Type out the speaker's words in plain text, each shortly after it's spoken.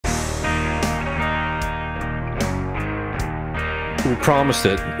we promised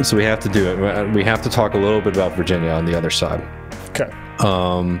it, so we have to do it. We have to talk a little bit about Virginia on the other side. Okay.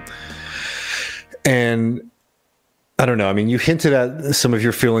 And I don't know. I mean, you hinted at some of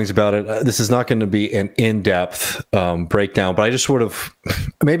your feelings about it. This is not going to be an in-depth breakdown, but I just sort of,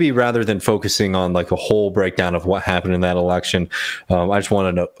 maybe rather than focusing on like a whole breakdown of what happened in that election, I just want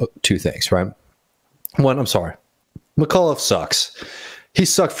to know two things, right? One, I'm sorry. McAuliffe sucks. He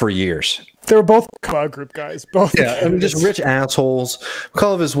sucked for years. They were both cloud group guys. Both. Yeah, I mean, just rich assholes.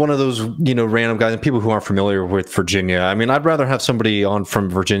 McAuliffe is one of those, random guys and people who aren't familiar with Virginia. I mean, I'd rather have somebody on from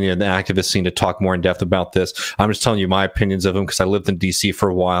Virginia in the activist scene to talk more in depth about this. I'm just telling you my opinions of him because I lived in D.C. for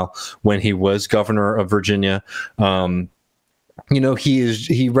a while when he was governor of Virginia.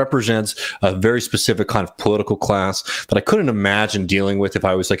 He represents a very specific kind of political class that I couldn't imagine dealing with if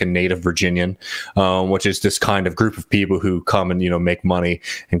I was like a native Virginian, which is this kind of group of people who come and, make money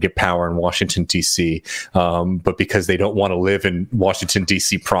and get power in Washington, D.C. But because they don't want to live in Washington,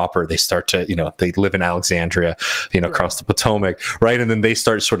 D.C. proper, they start to, they live in Alexandria, across the Potomac, right? And then they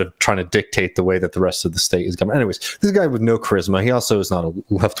start sort of trying to dictate the way that the rest of the state is governed. Anyways, this guy with no charisma. He also is not a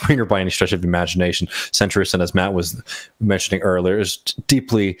left-winger by any stretch of the imagination, centrist, and as Matt was mentioning earlier, is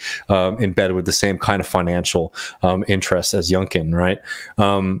deeply embedded with the same kind of financial interests as Youngkin, right?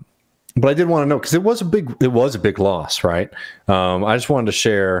 But I did want to know because it was a big loss, right? I just wanted to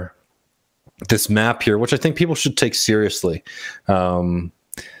share this map here, which I think people should take seriously. What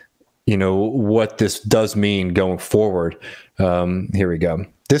this does mean going forward. Here we go.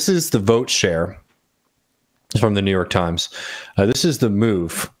 This is the vote share from the New York Times. This is the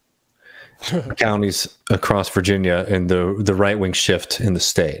move. Counties across Virginia and the right-wing shift in the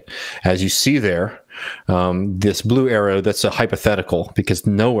state. As you see there, this blue arrow, that's a hypothetical because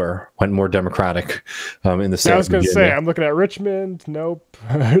nowhere went more Democratic in the state. I was going to say, I'm looking at Richmond. Nope.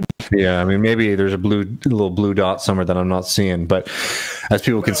 Yeah, I mean, maybe there's a little blue dot somewhere that I'm not seeing. But as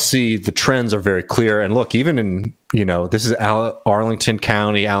people can see, the trends are very clear. And look, even in, this is Arlington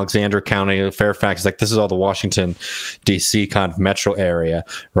County, Alexander County, Fairfax, like this is all the Washington, D.C. kind of metro area,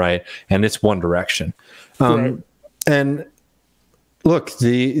 right? And it's one direction. Right. And look,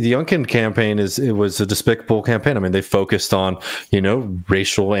 the Youngkin campaign it was a despicable campaign. I mean, they focused on,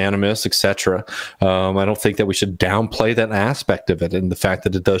 racial animus, etc. I don't think that we should downplay that aspect of it and the fact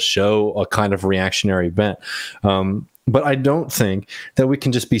that it does show a kind of reactionary bent. But I don't think that we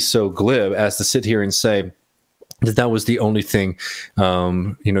can just be so glib as to sit here and say that was the only thing,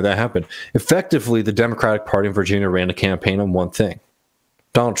 that happened. Effectively, the Democratic Party in Virginia ran a campaign on one thing.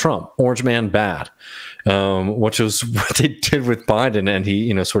 Donald Trump, orange man bad, which was what they did with Biden, and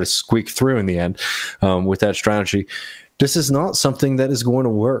he, sort of squeaked through in the end with that strategy. This is not something that is going to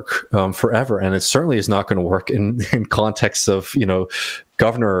work forever, and it certainly is not going to work in context of,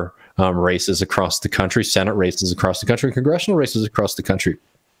 governor races across the country, Senate races across the country, congressional races across the country.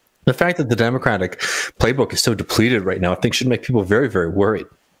 The fact that the Democratic playbook is so depleted right now, I think should make people very, very worried.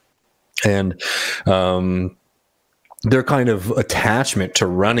 And their kind of attachment to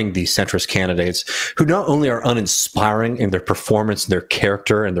running these centrist candidates who not only are uninspiring in their performance, their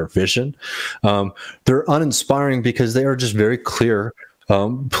character, and their vision, they're uninspiring because they are just very clear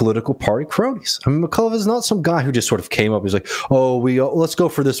political party cronies. I mean, McAuliffe is not some guy who just sort of came up. He's like, let's go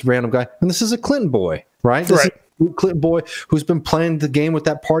for this random guy. And this is a Clinton boy, right? This is a Clinton boy who's been playing the game with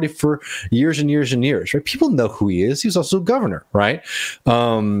that party for years and years and years, right? People know who he is. He was also governor, right?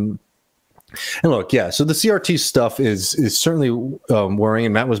 And look, yeah, so the CRT stuff is certainly worrying,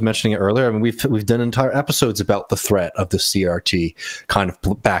 and Matt was mentioning it earlier. I mean, we've done entire episodes about the threat of the CRT kind of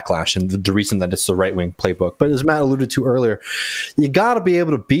backlash and the reason that it's the right-wing playbook. But as Matt alluded to earlier, you got to be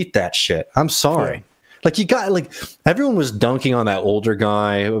able to beat that shit. I'm sorry. Yeah. Like, everyone was dunking on that older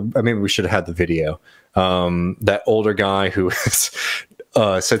guy. I mean, we should have had the video. That older guy who is...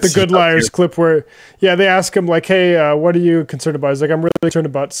 the Good Liars clip where, they ask him like, hey, what are you concerned about? He's like, I'm really concerned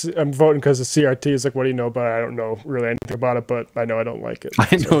about, I'm voting because of CRT. He's like, what do you know about it? I don't know really anything about it, but I know I don't like it.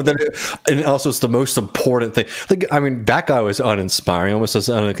 I know that, and also it's the most important thing. Like, I mean, that guy was uninspiring, almost as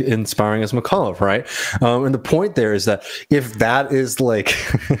uninspiring as McAuliffe, right? And the point there is that if that is like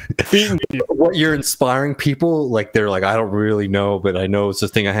what you're inspiring people, like they're like, I don't really know, but I know it's the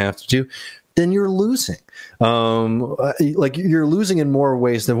thing I have to do, then you're losing. Like you're losing in more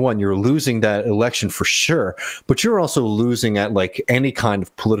ways than one. You're losing that election for sure, but you're also losing at like any kind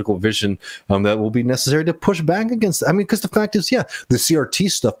of political vision that will be necessary to push back against. I mean, because the fact is, the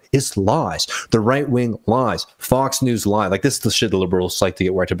CRT stuff is lies. The right wing lies. Fox News lie. Like this is the shit the liberals like to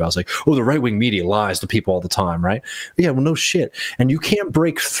get worked about. It's like, oh, the right wing media lies to people all the time, right? Yeah, well, no shit. And you can't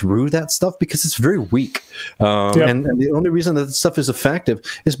break through that stuff because it's very weak. And the only reason that stuff is effective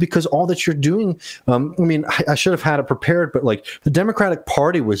is because all that you're doing. I mean, I should have had it prepared, but like the Democratic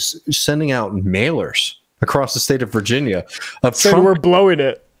Party was sending out mailers across the state of Virginia of said Trump. We're blowing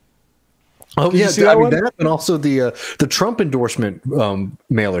it. Oh Did yeah, you see that one? that, and also the Trump endorsement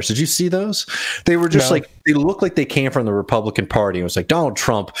mailers. Did you see those? They were just like, they looked like they came from the Republican Party. It was like Donald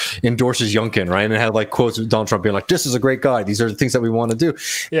Trump endorses Youngkin, right? And it had like quotes of Donald Trump being like, "This is a great guy. These are the things that we want to do."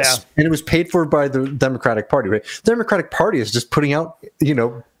 Yeah, and it was paid for by the Democratic Party, right? The Democratic Party is just putting out,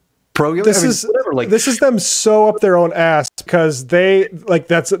 this is them so up their own ass because they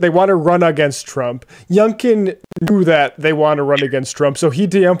want to run against Trump. Youngkin knew that they want to run against Trump, so he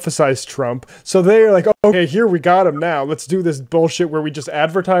de-emphasized Trump. So they're like, okay, here we got him now. Let's do this bullshit where we just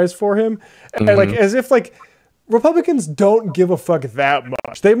advertise for him, and like as if like Republicans don't give a fuck that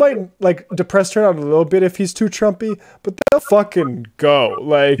much. They might like depress turnout a little bit if he's too Trumpy, but they'll fucking go.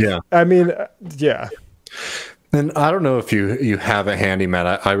 Like, yeah. I mean, yeah. And I don't know if you have it handy,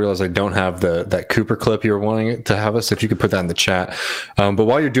 Matt. I realize I don't have that Cooper clip you were wanting to have us. If you could put that in the chat. But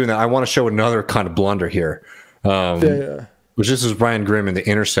while you're doing that, I want to show another kind of blunder here. Which this is Ryan Grim in The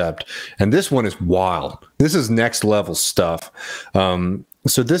Intercept. And this one is wild. This is next level stuff.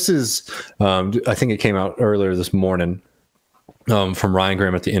 So this is, I think it came out earlier this morning from Ryan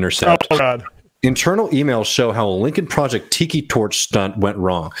Grim at The Intercept. Oh, God. Internal emails show how a Lincoln Project tiki torch stunt went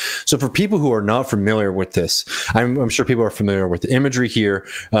wrong. So for people who are not familiar with this, I'm sure people are familiar with the imagery here.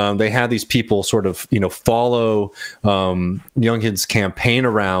 They had these people sort of, follow Youngkin's campaign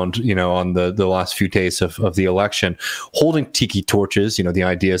around, on the last few days of the election, holding tiki torches. The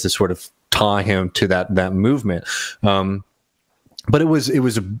idea is to sort of tie him to that movement. But it was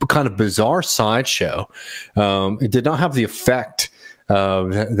a kind of bizarre sideshow. It did not have the effect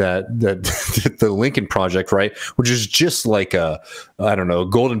that the Lincoln Project, right, which is just like a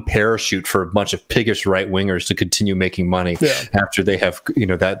golden parachute for a bunch of piggish right wingers to continue making money after they have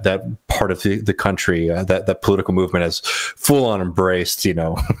that part of the country that political movement has full on embraced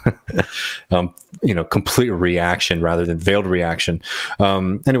complete reaction rather than veiled reaction.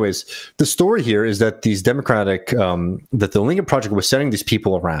 Anyways, the story here is that these Democratic that the Lincoln Project was sending these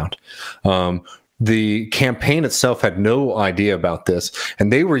people around. The campaign itself had no idea about this,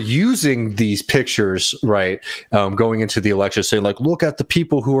 and they were using these pictures, right, going into the election, saying like, "Look at the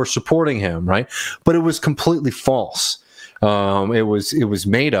people who are supporting him," right? But it was completely false. It was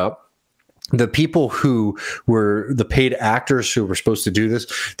made up. The people who were the paid actors who were supposed to do this,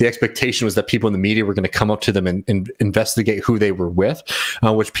 the expectation was that people in the media were going to come up to them and investigate who they were with,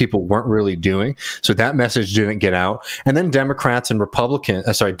 which people weren't really doing. So that message didn't get out. And then Democrats and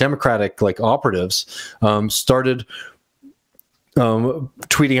Democratic like operatives started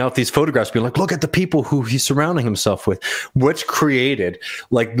tweeting out these photographs, being like, "Look at the people who he's surrounding himself with," which created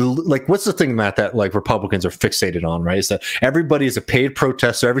like what's the thing, Matt, that like Republicans are fixated on, right? Is that everybody is a paid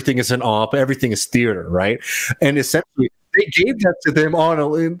protester, everything is an op, everything is theater, right? And essentially they gave that to them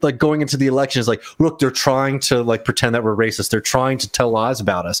on like going into the elections, like, look, they're trying to like pretend that we're racist. They're trying to tell lies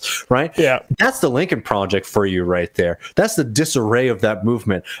about us, right? Yeah. That's the Lincoln Project for you right there. That's the disarray of that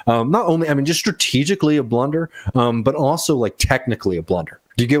movement. Not only, just strategically a blunder, but also like technically a blunder.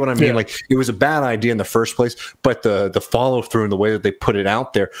 Do you get what I mean? Yeah. Like, it was a bad idea in the first place, but the follow through and the way that they put it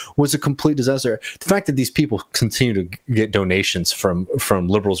out there was a complete disaster. The fact that these people continue to get donations from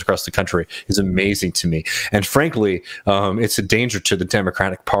liberals across the country is amazing to me. And frankly, it's a danger to the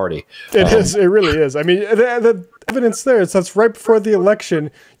Democratic Party. It is. It really is. I mean, the evidence there is that's right before the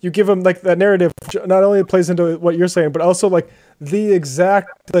election, you give them like that narrative, which not only plays into what you're saying, but also like the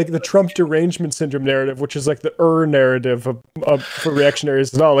exact like the Trump derangement syndrome narrative, which is like the narrative for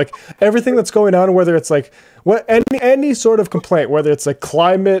reactionaries as well. Like everything that's going on, whether it's like any sort of complaint, whether it's like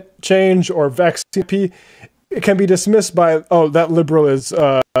climate change or vaccine, it can be dismissed by, oh, that liberal is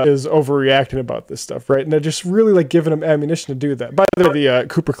overreacting about this stuff, right? And they're just really like giving them ammunition to do that. By the way, the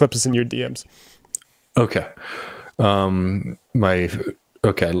Cooper clip is in your DMs. Okay. I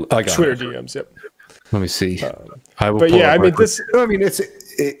got Twitter it. DMs. Yep. Let me see. I will. But yeah, it's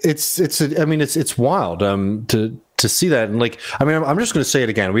wild to see that. And like, I'm just going to say it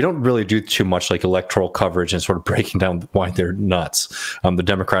again. We don't really do too much like electoral coverage and sort of breaking down why they're nuts. The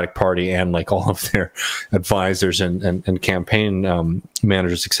Democratic Party and like all of their advisors and campaign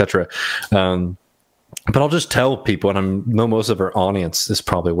managers, etc. But I'll just tell people, and I know most of our audience is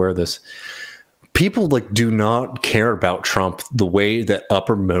probably aware of this. People like do not care about Trump the way that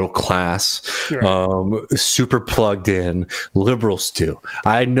upper middle class, super plugged in liberals do.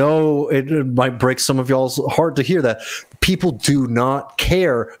 I know it might break some of y'all's heart to hear that. people do not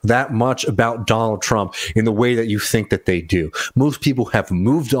care that much about Donald Trump in the way that you think that they do. Most people have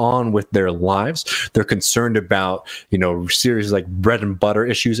moved on with their lives. They're concerned about, serious like bread and butter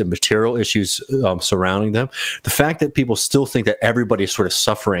issues and material issues surrounding them. The fact that people still think that everybody is sort of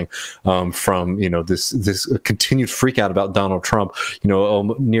suffering from, this continued freak out about Donald Trump,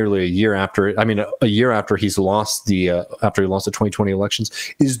 nearly a year after he's lost the 2020 elections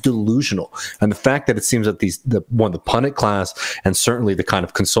is delusional. And the fact that it seems that the pundit class and certainly the kind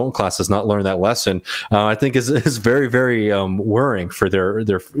of consultant class has not learned that lesson, I think is very, very worrying for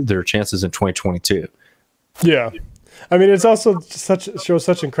their chances in 2022. Yeah. I mean, it's also shows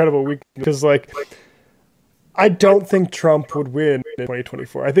such incredible weakness because, like, I don't think Trump would win in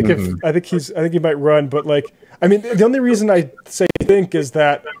 2024. I think I think he might run, but like, I mean, the only reason I say think is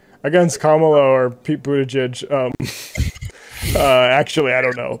that against Kamala or Pete Buttigieg, actually, I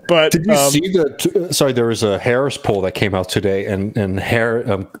don't know. But did you see there was a Harris poll that came out today, and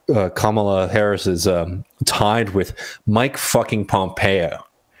Kamala Harris is tied with Mike fucking Pompeo.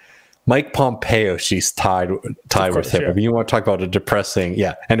 Mike Pompeo, she's tied with him. Yeah. I mean, you want to talk about a depressing,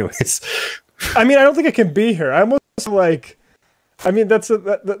 yeah. Anyways, I mean, I don't think it can be her. I almost like, I mean, that's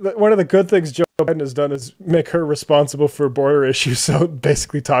one of the good things Joe Biden has done is make her responsible for border issues. So it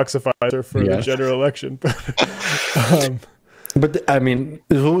basically toxifies her for the general election. But I mean,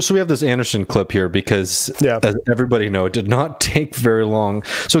 so we have this Anderson clip here because, as everybody knows, it did not take very long.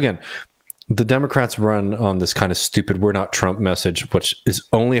 So again, the Democrats run on this kind of stupid "we're not Trump" message, which is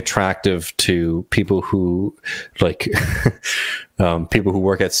only attractive to people who like people who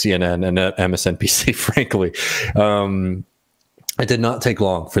work at CNN and at MSNBC, frankly. It did not take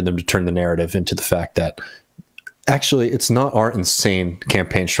long for them to turn the narrative into the fact that actually it's not our insane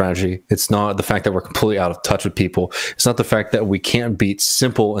campaign strategy. It's not the fact that we're completely out of touch with people. It's not the fact that we can't beat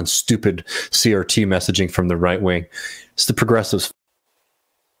simple and stupid CRT messaging from the right wing. It's the progressives.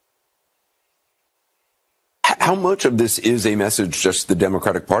 How much of this is a message just the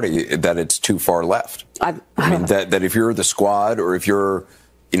Democratic Party that it's too far left? I mean, that if you're the Squad or if you're,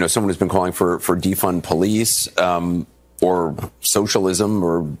 someone who's been calling for defund police or socialism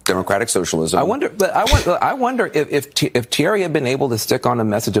or democratic socialism. I wonder if Thierry had been able to stick on a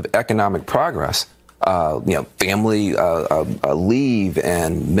message of economic progress, family leave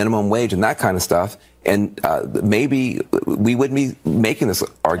and minimum wage and that kind of stuff. And maybe we wouldn't be making this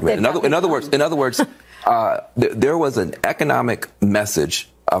argument. In other words, there was an economic message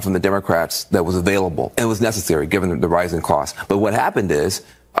from the Democrats that was available and was necessary given the rising costs. But what happened is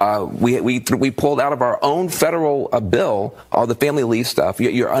we pulled out of our own federal bill all the family leave stuff.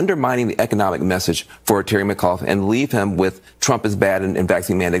 You're undermining the economic message for Terry McAuliffe and leave him with Trump is bad and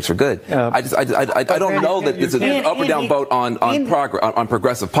vaccine mandates are good. I don't know that it's an up or down vote on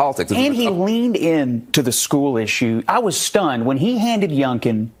progressive politics. And he leaned in to the school issue. I was stunned when he handed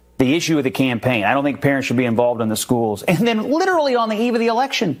Youngkin the issue of the campaign. I don't think parents should be involved in the schools. And then literally on the eve of the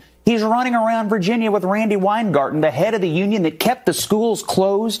election, he's running around Virginia with Randy Weingarten, the head of the union that kept the schools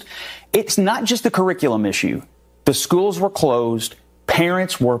closed. It's not just the curriculum issue. The schools were closed.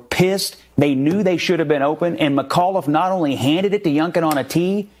 Parents were pissed. They knew they should have been open. And McAuliffe not only handed it to Youngkin on a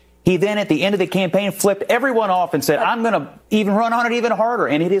tee, he then at the end of the campaign flipped everyone off and said, I'm going to even run on it even harder.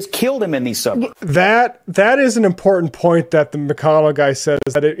 And it has killed him in these suburbs. That is an important point that the McConnell guy says,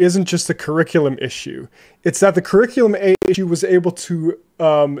 that it isn't just a curriculum issue. It's that the curriculum issue was able to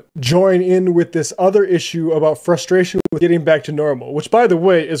join in with this other issue about frustration with getting back to normal, which, by the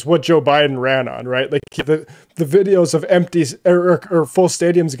way, is what Joe Biden ran on, right? Like the videos of empty or full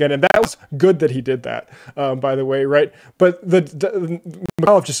stadiums again. And that was good that he did that, by the way, right? But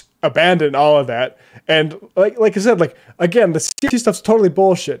McAuliffe just abandoned all of that. And like I said, like, again, the CRT stuff's totally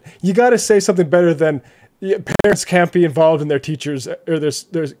bullshit. You got to say something better than parents can't be involved in their teachers or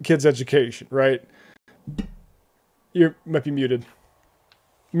their kids' education, right? You might be muted.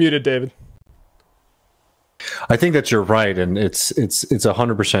 Muted, David. I think that you're right, and it's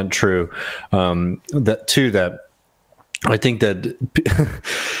 100% true. That I think that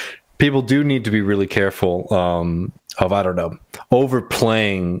people do need to be really careful of, I don't know,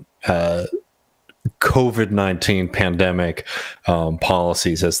 overplaying COVID-19 pandemic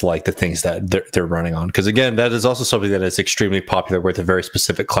policies as like the things that they're running on. Because again, that is also something that is extremely popular with a very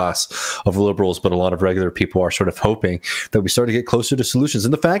specific class of liberals, but a lot of regular people are sort of hoping that we start to get closer to solutions.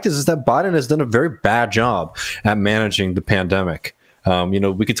 And the fact is that Biden has done a very bad job at managing the pandemic.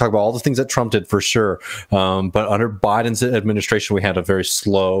 We could talk about all the things that Trump did for sure, but under Biden's administration, we had a very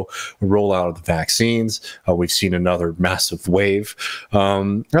slow rollout of the vaccines. We've seen another massive wave.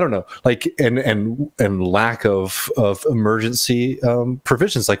 I don't know, like and lack of emergency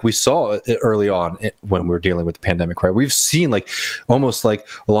provisions, like we saw early on when we were dealing with the pandemic. Right, we've seen like almost like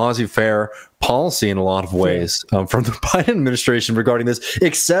laissez-faire policy in a lot of ways from the Biden administration regarding this,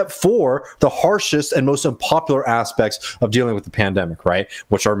 except for the harshest and most unpopular aspects of dealing with the pandemic, right?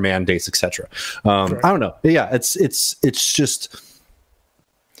 Which are mandates, etc. I don't know. Yeah, it's just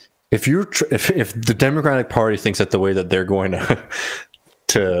if the Democratic Party thinks that the way that they're going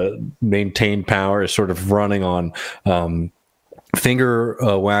to maintain power is sort of running on finger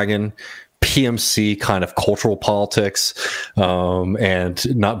wagging PMC kind of cultural politics,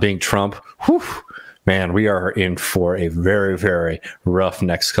 and not being Trump, whew, man, we are in for a very, very rough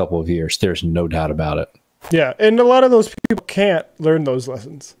next couple of years. There's no doubt about it. Yeah, and a lot of those people can't learn those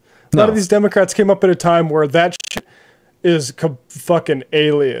lessons. A lot of these Democrats came up at a time where that shit is fucking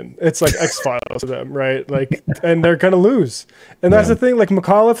alien. It's like X-Files to them, right? Like, and they're gonna lose. And that's the thing. Like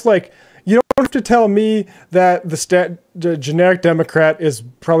McAuliffe, like, you don't have to tell me that the generic Democrat is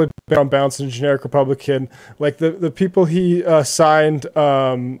probably on balance and generic Republican. Like the people he signed,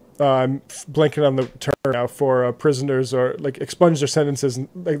 I'm blanking on the term now, for prisoners, or like expunge their sentences, and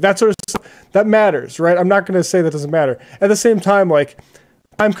like that sort of stuff, that matters, right? I'm not going to say that doesn't matter. At the same time, like,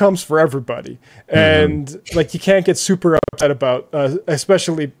 time comes for everybody, and like you can't get super upset about,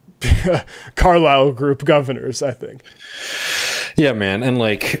 especially Carlisle group governors, I think. Yeah, man. And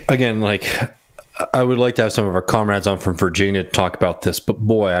like, again, like, I would like to have some of our comrades on from Virginia to talk about this, but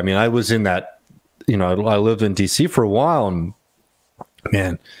boy, I mean, I was in that, I lived in DC for a while, and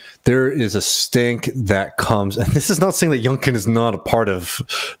man, there is a stink that comes, and this is not saying that Youngkin is not a part of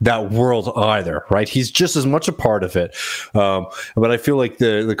that world either, right? He's just as much a part of it. But I feel like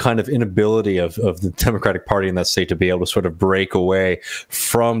the kind of inability of the Democratic Party in that state to be able to sort of break away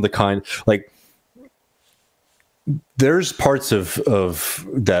from the kind, like, there's parts of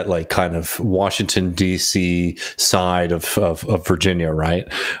that, like, kind of Washington, D.C. side of Virginia, right?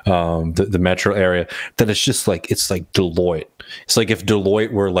 The metro area, that it's just like, it's like Deloitte. It's like if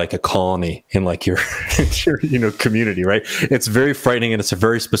Deloitte were like a colony in like your community, right? It's very frightening, and it's a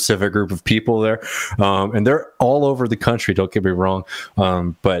very specific group of people there. And they're all over the country, don't get me wrong.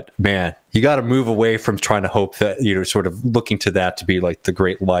 But man, you got to move away from trying to hope that, sort of looking to that to be like the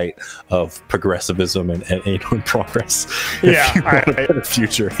great light of progressivism and progress. Yeah, if you want a better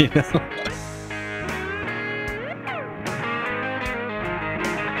future,